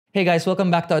Hey guys, welcome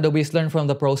back to Adobe's Learn from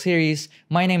the Pro series.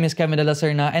 My name is Kevin De La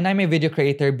Cerna and I'm a video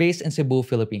creator based in Cebu,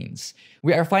 Philippines.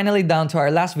 We are finally down to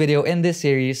our last video in this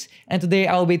series, and today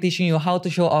I will be teaching you how to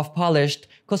show off polished,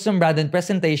 custom branded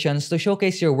presentations to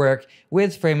showcase your work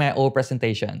with Frame.io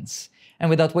presentations. And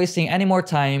without wasting any more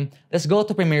time, let's go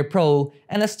to Premiere Pro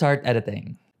and let's start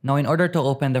editing. Now, in order to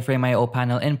open the Frame.io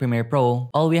panel in Premiere Pro,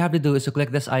 all we have to do is to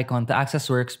click this icon to access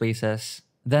workspaces,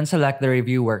 then select the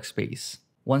review workspace.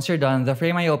 Once you're done, the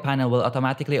Frame.io panel will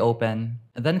automatically open,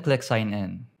 then click Sign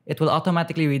In. It will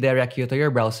automatically redirect you to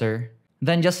your browser,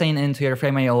 then just sign in to your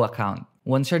Frame.io account.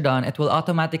 Once you're done, it will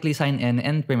automatically sign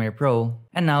in Premiere Pro,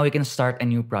 and now we can start a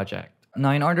new project.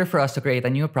 Now, in order for us to create a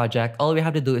new project, all we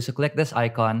have to do is to click this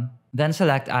icon, then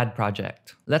select Add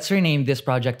Project. Let's rename this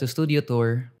project to Studio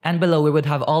Tour, and below we would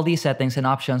have all these settings and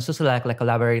options to select, like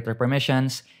collaborator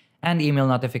permissions and email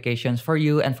notifications for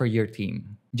you and for your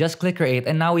team. Just click Create,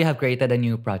 and now we have created a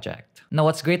new project. Now,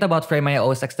 what's great about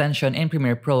Frame.io's extension in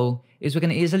Premiere Pro is we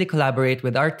can easily collaborate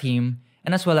with our team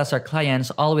and as well as our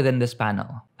clients all within this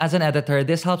panel. As an editor,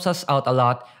 this helps us out a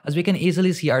lot as we can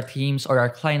easily see our teams or our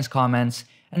clients' comments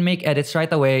and make edits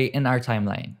right away in our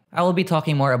timeline. I will be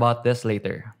talking more about this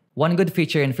later. One good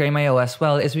feature in Frame.io as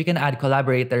well is we can add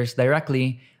collaborators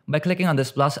directly by clicking on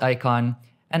this plus icon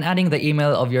and adding the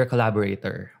email of your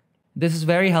collaborator. This is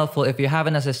very helpful if you have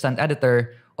an assistant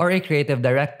editor or a creative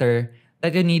director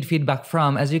that you need feedback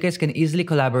from, as you guys can easily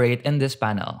collaborate in this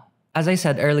panel. As I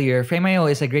said earlier, Frame.io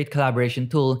is a great collaboration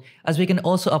tool as we can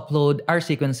also upload our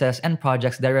sequences and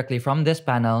projects directly from this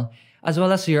panel, as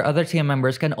well as your other team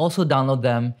members can also download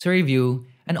them to review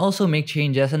and also make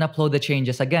changes and upload the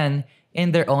changes again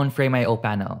in their own Frame.io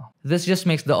panel. This just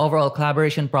makes the overall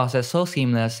collaboration process so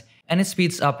seamless, and it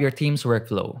speeds up your team's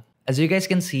workflow. As you guys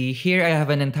can see, here I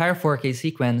have an entire 4K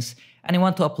sequence and I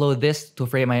want to upload this to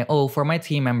Frame.io for my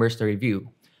team members to review.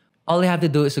 All you have to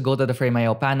do is to go to the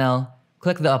Frame.io panel,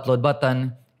 click the upload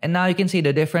button, and now you can see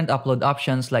the different upload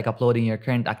options like uploading your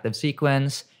current active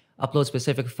sequence, upload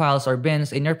specific files or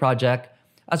bins in your project,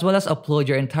 as well as upload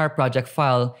your entire project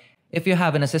file if you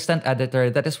have an assistant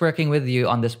editor that is working with you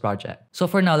on this project. So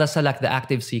for now, let's select the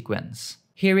active sequence.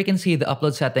 Here we can see the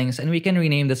upload settings and we can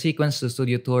rename the sequence to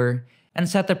Studio Tour and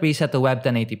set the preset to Web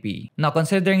 1080p. Now,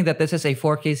 considering that this is a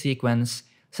 4K sequence,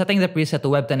 setting the preset to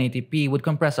Web 1080p would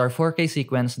compress our 4K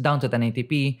sequence down to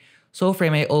 1080p, so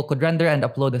Frame.io could render and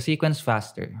upload the sequence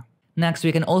faster. Next,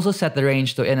 we can also set the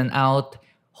range to in and out,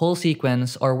 whole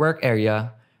sequence, or work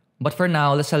area, but for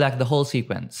now, let's select the whole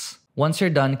sequence. Once you're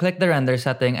done, click the render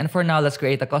setting, and for now, let's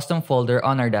create a custom folder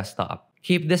on our desktop.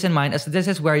 Keep this in mind as this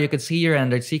is where you could see your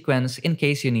rendered sequence in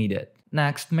case you need it.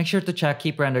 Next, make sure to check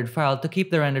Keep Rendered File to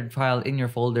keep the rendered file in your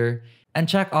folder, and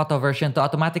check Auto Version to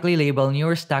automatically label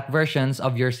newer stacked versions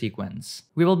of your sequence.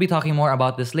 We will be talking more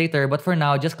about this later, but for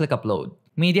now, just click Upload.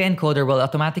 Media Encoder will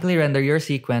automatically render your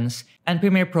sequence, and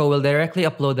Premiere Pro will directly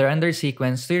upload the rendered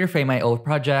sequence to your Frame.io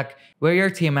project, where your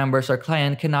team members or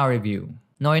client can now review.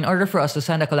 Now, in order for us to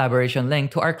send a collaboration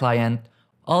link to our client,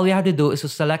 all we have to do is to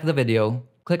select the video,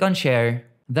 click on Share,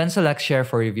 then select Share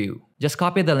for Review. Just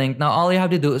copy the link. Now all you have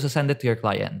to do is to send it to your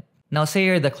client. Now say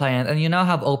you're the client and you now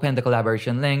have opened the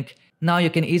collaboration link. Now you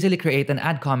can easily create and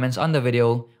add comments on the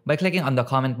video by clicking on the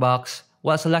comment box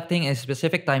while selecting a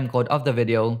specific timecode of the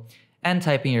video and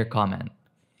typing your comment.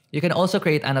 You can also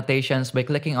create annotations by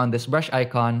clicking on this brush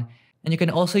icon, and you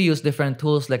can also use different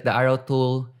tools like the arrow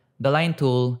tool, the line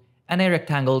tool, and a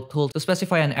rectangle tool to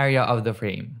specify an area of the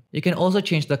frame. You can also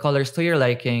change the colors to your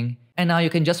liking, and now you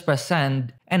can just press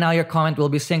send, and now your comment will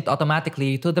be synced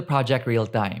automatically to the project real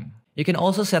time. You can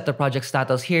also set the project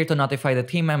status here to notify the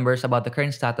team members about the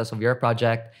current status of your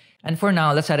project, and for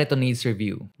now, let's set it to Needs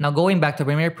Review. Now going back to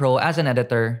Premiere Pro as an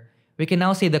editor, we can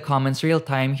now see the comments real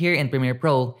time here in Premiere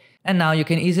Pro, and now you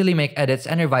can easily make edits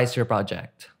and revise your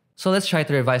project. So let's try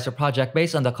to revise your project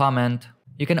based on the comment.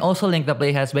 You can also link the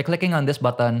playheads by clicking on this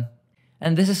button,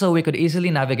 and this is so we could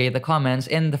easily navigate the comments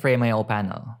in the Frame.io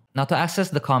panel. Now to access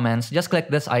the comments, just click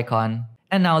this icon,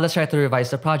 and now let's try to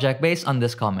revise the project based on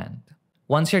this comment.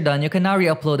 Once you're done, you can now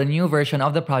re-upload a new version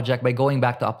of the project by going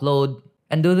back to Upload,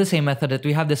 and do the same method that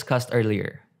we have discussed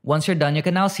earlier. Once you're done, you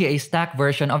can now see a stacked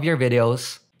version of your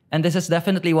videos, and this is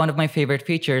definitely one of my favorite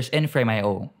features in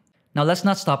Frame.io. Now let's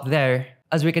not stop there,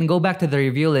 as we can go back to the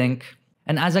review link,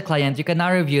 and as a client, you can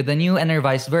now review the new and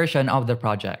revised version of the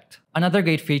project. Another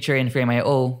great feature in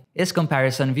Frame.io is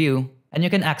Comparison View, and you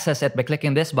can access it by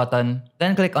clicking this button,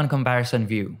 then click on Comparison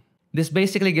View. This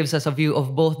basically gives us a view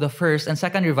of both the first and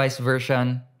second revised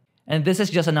version, and this is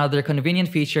just another convenient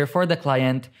feature for the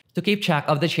client to keep track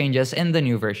of the changes in the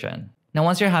new version. Now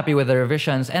once you're happy with the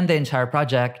revisions and the entire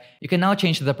project, you can now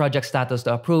change the project status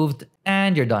to approved,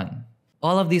 and you're done.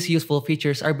 All of these useful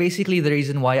features are basically the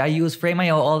reason why I use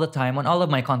Frame.io all the time on all of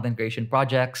my content creation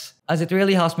projects, as it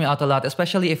really helps me out a lot,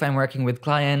 especially if I'm working with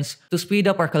clients, to speed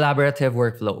up our collaborative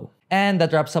workflow. And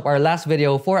that wraps up our last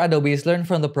video for Adobe's Learn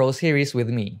from the Pro series with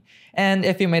me. And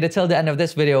if you made it till the end of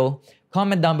this video,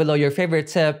 comment down below your favorite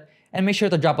tip, and make sure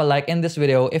to drop a like in this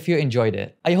video if you enjoyed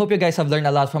it. I hope you guys have learned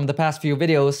a lot from the past few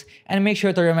videos, and make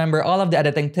sure to remember all of the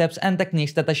editing tips and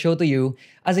techniques that I show to you,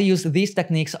 as I use these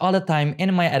techniques all the time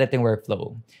in my editing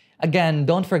workflow. Again,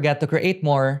 don't forget to create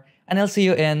more, and I'll see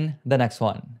you in the next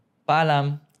one.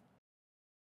 Paalam!